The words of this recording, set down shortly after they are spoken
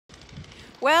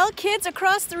Well, kids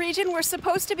across the region were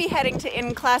supposed to be heading to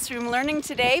in-classroom learning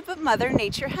today, but Mother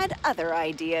Nature had other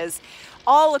ideas.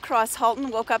 All across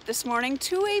Halton woke up this morning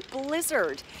to a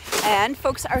blizzard, and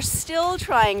folks are still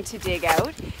trying to dig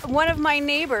out. One of my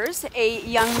neighbors, a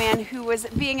young man who was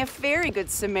being a very good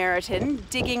Samaritan,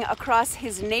 digging across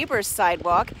his neighbor's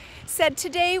sidewalk, said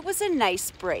today was a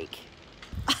nice break.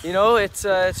 You know, it's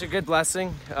a good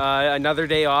blessing. Another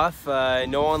day off,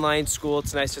 no online school.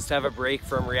 It's nice just to have a break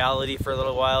from reality for a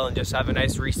little while and just have a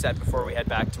nice reset before we head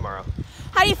back tomorrow.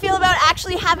 How do you feel about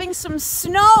actually having some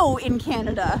snow in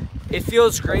Canada? It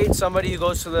feels great. Somebody who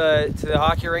goes to the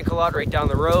hockey rink a lot right down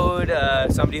the road,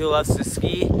 somebody who loves to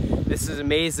ski. This is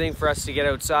amazing for us to get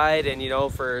outside and, you know,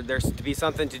 for there to be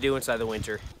something to do inside the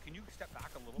winter. Can you step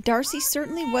back a little? Darcy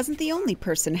certainly wasn't the only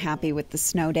person happy with the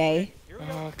snow day.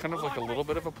 Kind of like a little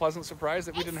bit of a pleasant surprise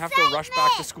that we didn't have to rush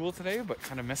back to school today, but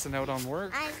kind of missing out on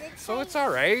work. So it's all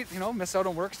right, you know, miss out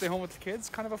on work, stay home with the kids,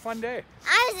 kind of a fun day.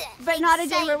 But not a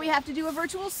day where we have to do a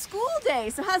virtual school day,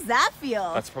 so how's that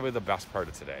feel? That's probably the best part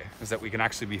of today, is that we can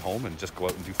actually be home and just go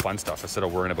out and do fun stuff instead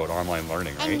of worrying about online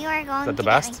learning, right? And you're going to get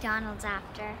McDonald's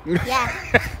after.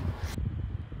 Yeah.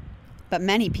 But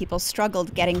many people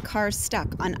struggled getting cars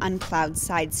stuck on unplowed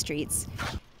side streets.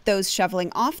 Those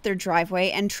shoveling off their driveway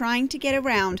and trying to get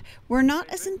around were not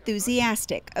as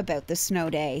enthusiastic about the snow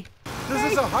day.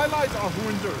 This is a highlight of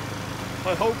winter,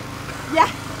 I hope.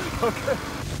 Yeah. Okay.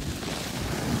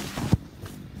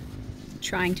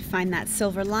 Trying to find that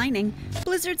silver lining,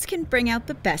 blizzards can bring out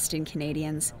the best in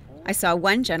Canadians. I saw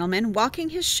one gentleman walking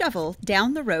his shovel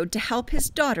down the road to help his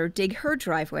daughter dig her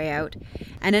driveway out,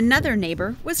 and another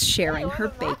neighbor was sharing her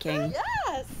baking.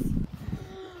 Yes!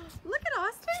 Look at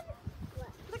Austin!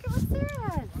 Look at what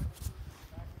Sarah has.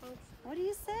 What do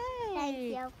you say? Thank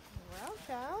you.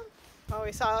 Welcome. Oh,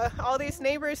 we saw all these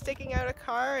neighbors taking out a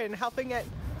car and helping it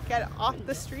get off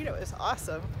the street. It was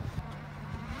awesome.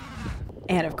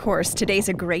 And of course, today's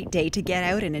a great day to get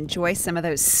out and enjoy some of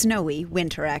those snowy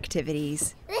winter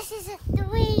activities. This is a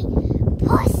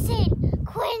 3-person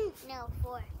queen. No,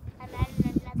 4. I'm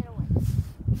adding another one.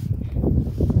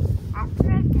 After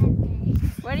I've done this.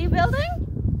 What are you building?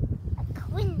 A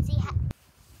Quincy hat.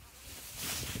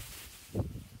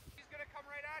 He's gonna come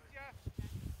right at you.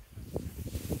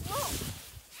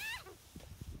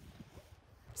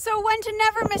 So one to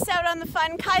never miss out on the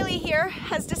fun, Kylie here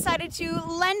has decided to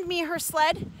lend me her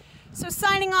sled. So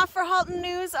signing off for Halton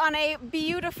News on a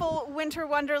beautiful winter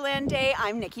wonderland day,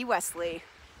 I'm Nikki Wesley.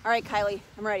 All right, Kylie,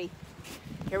 I'm ready.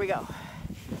 Here we go.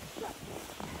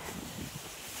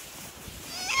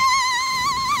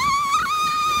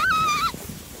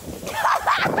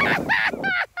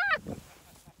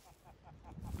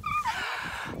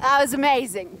 That was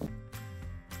amazing.